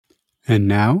And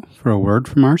now for a word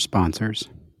from our sponsors.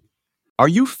 Are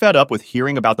you fed up with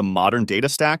hearing about the modern data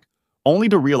stack, only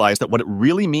to realize that what it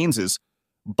really means is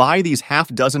buy these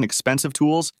half-dozen expensive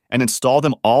tools and install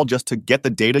them all just to get the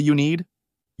data you need?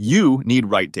 You need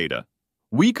right data.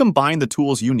 We combine the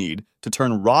tools you need to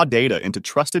turn raw data into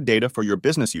trusted data for your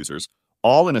business users,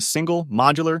 all in a single,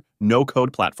 modular,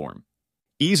 no-code platform.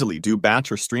 Easily do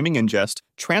batch or streaming ingest,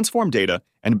 transform data,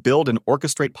 and build and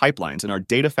orchestrate pipelines in our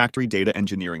Data Factory data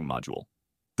engineering module.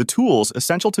 The tools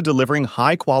essential to delivering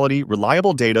high-quality,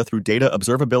 reliable data through data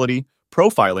observability,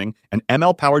 profiling, and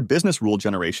ML-powered business rule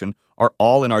generation are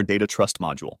all in our Data Trust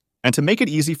module. And to make it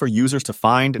easy for users to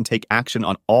find and take action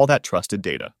on all that trusted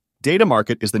data, Data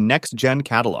Market is the next-gen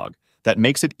catalog that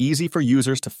makes it easy for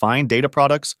users to find data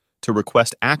products, to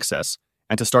request access,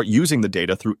 and to start using the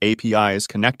data through APIs,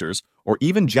 connectors, or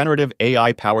even generative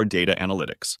AI-powered data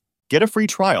analytics. Get a free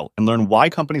trial and learn why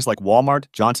companies like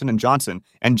Walmart, Johnson & Johnson,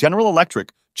 and General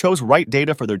Electric chose Right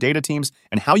Data for their data teams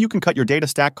and how you can cut your data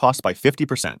stack costs by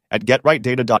 50% at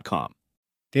getrightdata.com.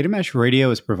 Data Mesh Radio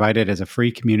is provided as a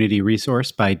free community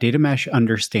resource by Data Mesh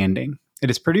Understanding. It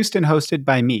is produced and hosted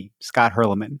by me, Scott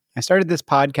Hurleman. I started this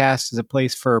podcast as a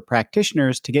place for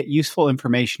practitioners to get useful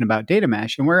information about data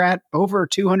mesh, and we're at over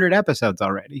 200 episodes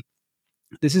already.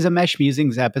 This is a Mesh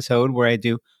Musings episode where I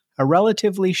do a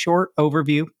relatively short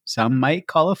overview, some might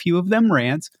call a few of them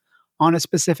rants, on a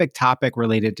specific topic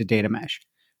related to data mesh.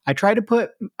 I try to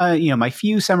put my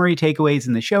few summary takeaways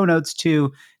in the show notes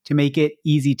too, to make it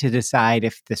easy to decide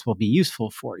if this will be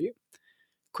useful for you.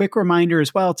 Quick reminder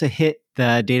as well to hit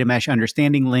the Data Mesh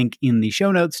Understanding link in the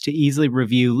show notes to easily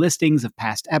review listings of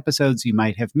past episodes you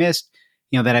might have missed,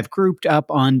 that I've grouped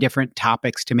up on different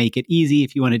topics to make it easy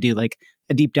if you want to do like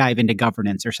a deep dive into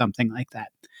governance or something like that.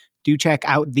 Do check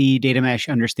out the Data Mesh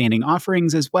Understanding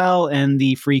offerings as well and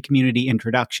the free community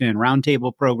introduction and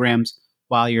roundtable programs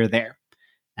while you're there.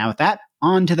 Now with that,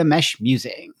 on to the Mesh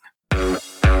Musing.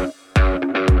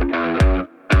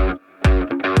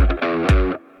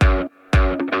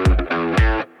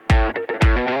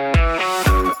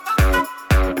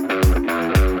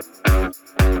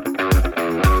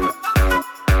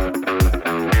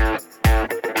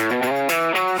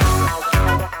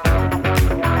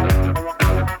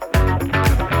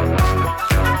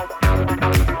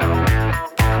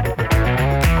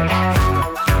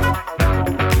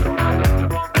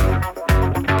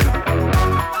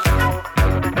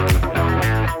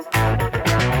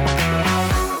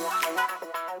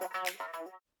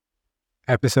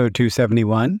 Episode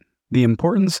 271, The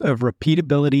Importance of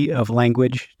Repeatability of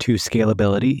Language to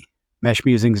Scalability, Mesh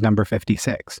Musings number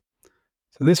 56.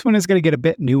 So this one is going to get a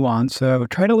bit nuanced, so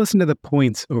try to listen to the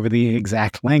points over the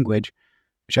exact language,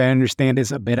 which I understand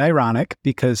is a bit ironic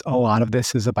because a lot of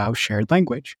this is about shared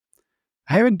language.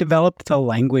 I haven't developed the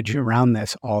language around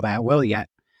this all that well yet.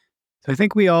 So I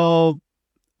think we all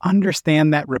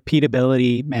understand that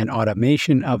repeatability and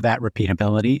automation of that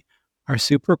repeatability are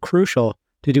super crucial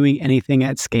to doing anything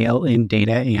at scale in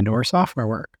data and or software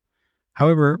work.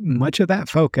 However, much of that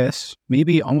focus,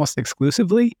 maybe almost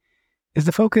exclusively, is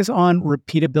the focus on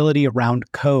repeatability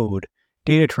around code,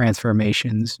 data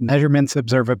transformations, measurements,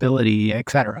 observability,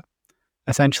 etc.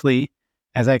 Essentially,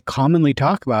 as I commonly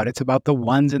talk about, it's about the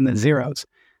ones and the zeros,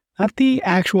 not the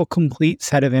actual complete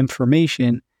set of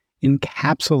information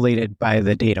encapsulated by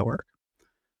the data work.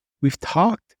 We've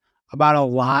talked about a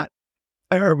lot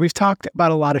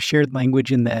of shared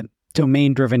language in the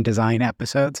domain-driven design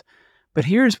episodes, but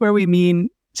here's where we mean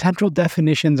central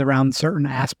definitions around certain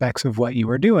aspects of what you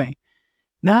are doing,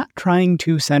 not trying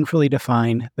to centrally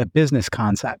define the business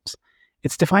concepts.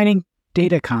 It's defining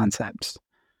data concepts.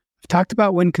 I've talked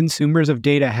about when consumers of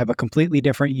data have a completely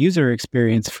different user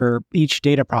experience for each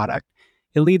data product,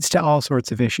 it leads to all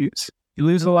sorts of issues. You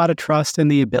lose a lot of trust in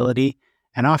the ability,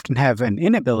 and often have an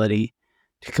inability,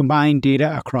 to combine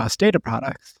data across data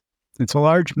products. It's a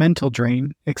large mental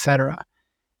drain, etc.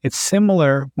 It's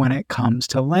similar when it comes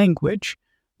to language.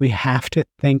 We have to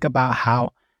think about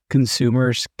how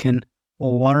consumers can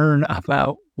learn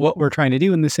about what we're trying to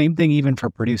do, and the same thing even for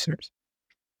producers.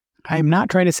 I'm not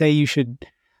trying to say you should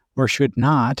or should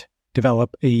not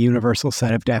develop a universal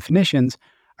set of definitions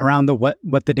around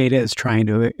what the data is trying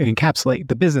to encapsulate,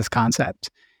 the business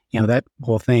concept. That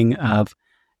whole thing of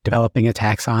developing a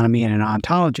taxonomy and an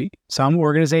ontology. Some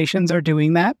organizations are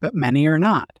doing that, but many are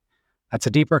not. That's a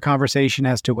deeper conversation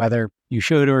as to whether you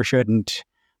should or shouldn't.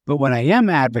 But what I am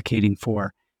advocating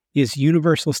for is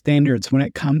universal standards when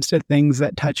it comes to things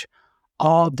that touch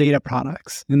all data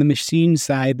products. In the machine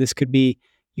side, this could be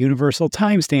universal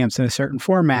timestamps in a certain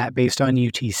format based on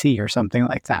UTC or something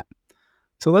like that.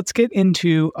 So let's get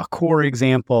into a core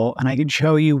example, and I can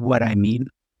show you what I mean.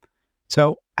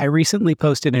 So I recently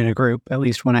posted in a group, at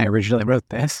least when I originally wrote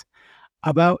this,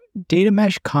 about data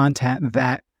mesh content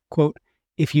that, quote,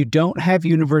 if you don't have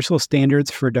universal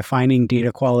standards for defining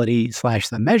data quality /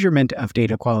 the measurement of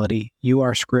data quality, you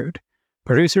are screwed.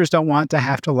 Producers don't want to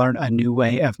have to learn a new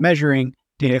way of measuring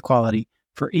data quality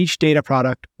for each data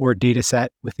product or data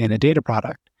set within a data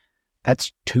product.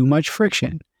 That's too much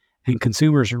friction, and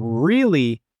consumers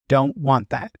really don't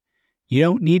want that. You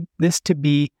don't need this to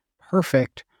be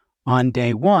perfect on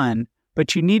day one,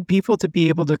 but you need people to be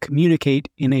able to communicate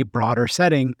in a broader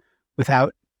setting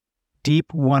without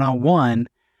deep one-on-one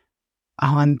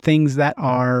on things that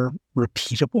are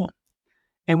repeatable.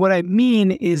 And what I mean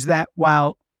is that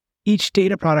while each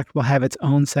data product will have its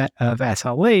own set of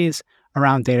SLAs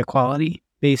around data quality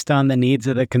based on the needs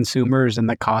of the consumers and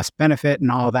the cost benefit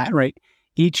and all that, right?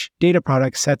 Each data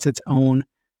product sets its own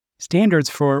standards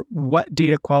for what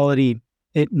data quality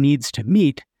it needs to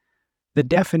meet. The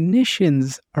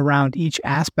definitions around each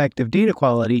aspect of data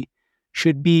quality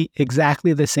should be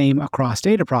exactly the same across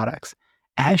data products,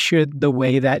 as should the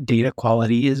way that data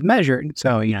quality is measured.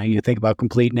 So, you think about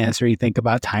completeness, or you think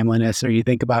about timeliness, or you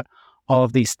think about all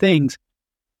of these things.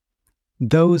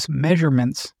 Those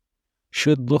measurements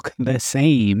should look the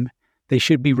same. They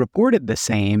should be reported the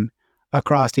same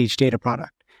across each data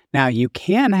product. Now, you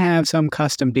can have some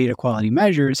custom data quality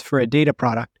measures for a data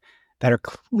product that are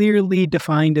clearly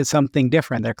defined as something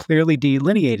different. They're clearly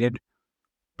delineated,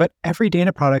 but every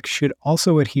data product should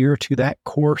also adhere to that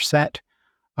core set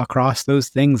across those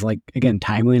things like, again,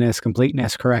 timeliness,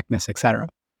 completeness, correctness, etc.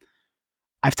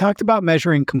 I've talked about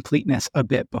measuring completeness a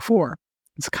bit before.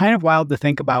 It's kind of wild to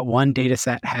think about one data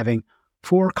set having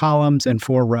 4 columns and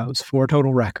 4 rows, 4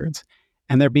 total records,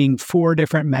 and there being 4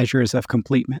 different measures of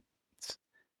completeness.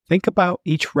 Think about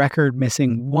each record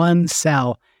missing one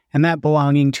cell and that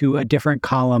belonging to a different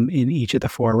column in each of the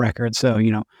 4 records. So,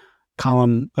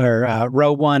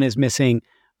 row 1 is missing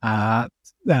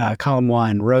column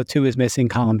 1, row 2 is missing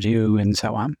column 2, and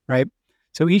so on, right?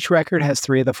 So each record has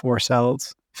 3 of the 4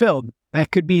 cells filled.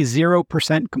 That could be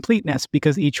 0% completeness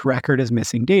because each record is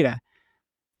missing data.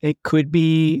 It could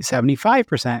be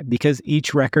 75% because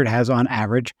each record has on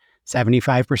average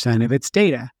 75% of its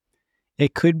data.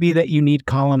 It could be that you need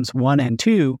columns 1 and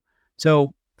 2,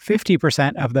 so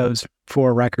 50% of those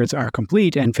 4 records are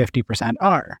complete and 50%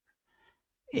 are.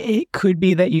 It could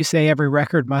be that you say every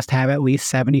record must have at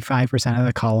least 75% of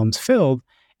the columns filled,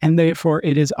 and therefore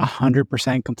it is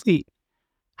 100% complete.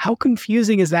 How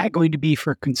confusing is that going to be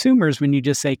for consumers when you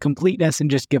just say completeness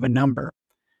and just give a number?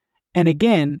 And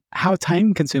again, how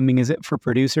time-consuming is it for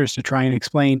producers to try and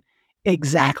explain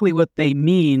exactly what they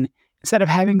mean instead of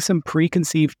having some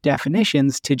preconceived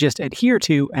definitions to just adhere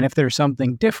to, and if there's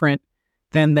something different,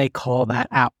 then they call that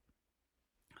out.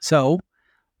 So,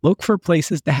 look for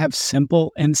places to have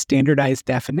simple and standardized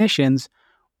definitions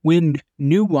when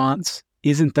nuance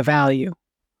isn't the value.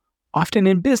 Often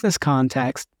in business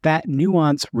context, that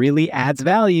nuance really adds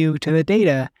value to the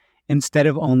data instead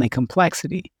of only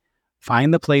complexity.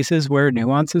 Find the places where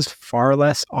nuance is far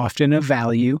less often of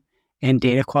value, and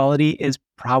data quality is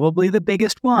probably the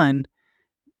biggest one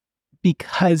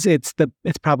because it's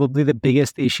probably the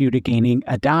biggest issue to gaining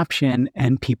adoption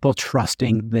and people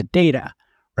trusting the data,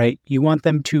 right? You want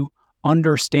them to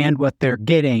understand what they're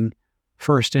getting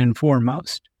first and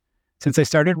foremost. Since I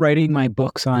started writing my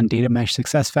books on data mesh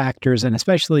success factors and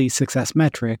especially success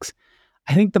metrics,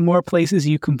 I think the more places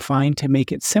you can find to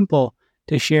make it simple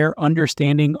to share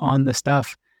understanding on the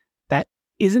stuff that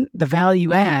isn't the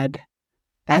value add,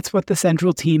 that's what the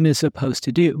central team is supposed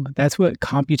to do. That's what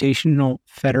computational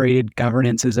federated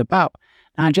governance is about.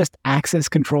 Not just access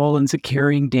control and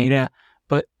securing data,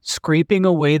 but scraping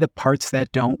away the parts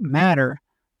that don't matter,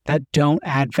 that don't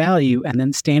add value, and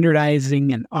then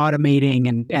standardizing and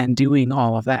automating and doing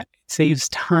all of that. It saves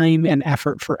time and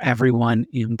effort for everyone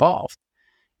involved.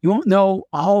 You won't know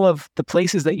all of the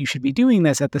places that you should be doing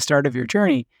this at the start of your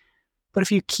journey, but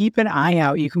if you keep an eye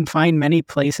out, you can find many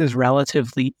places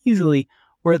relatively easily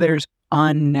where there's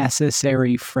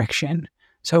unnecessary friction.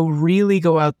 So really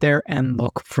go out there and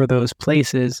look for those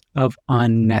places of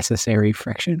unnecessary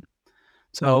friction.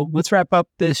 So let's wrap up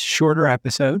this shorter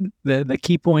episode. The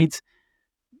key points: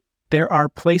 there are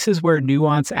places where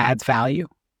nuance adds value.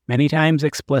 Many times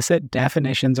explicit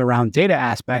definitions around data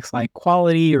aspects like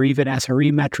quality or even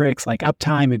SRE metrics like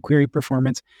uptime and query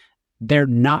performance, they're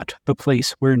not the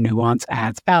place where nuance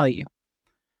adds value.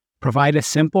 Provide a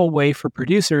simple way for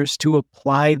producers to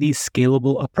apply these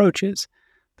scalable approaches.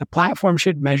 The platform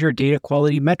should measure data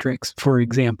quality metrics, for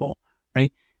example,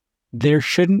 right? There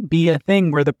shouldn't be a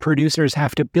thing where the producers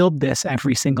have to build this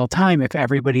every single time if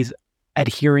everybody's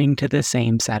adhering to the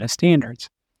same set of standards.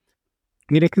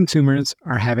 Data consumers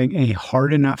are having a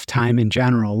hard enough time in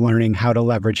general learning how to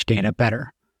leverage data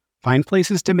better. Find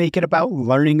places to make it about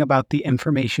learning about the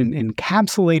information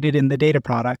encapsulated in the data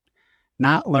product,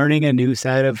 not learning a new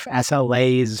set of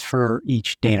SLAs for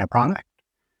each data product.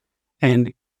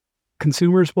 And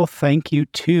consumers will thank you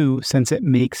too, since it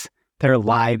makes their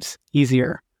lives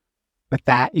easier. With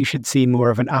that, you should see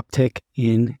more of an uptick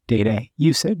in data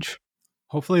usage.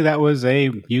 Hopefully that was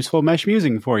a useful mesh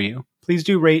musing for you. Please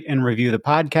do rate and review the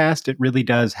podcast. It really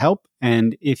does help.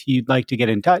 And if you'd like to get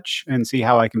in touch and see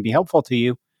how I can be helpful to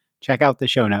you, check out the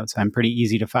show notes. I'm pretty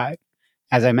easy to find.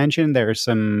 As I mentioned, there are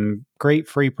some great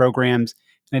free programs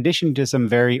in addition to some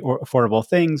very affordable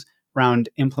things around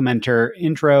implementer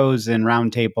intros and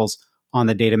roundtables on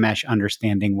the Data Mesh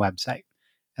Understanding website.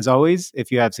 As always,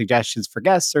 if you have suggestions for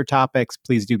guests or topics,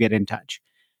 please do get in touch.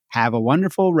 Have a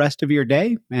wonderful rest of your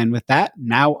day. And with that,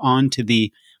 now on to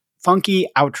the funky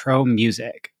outro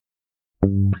music.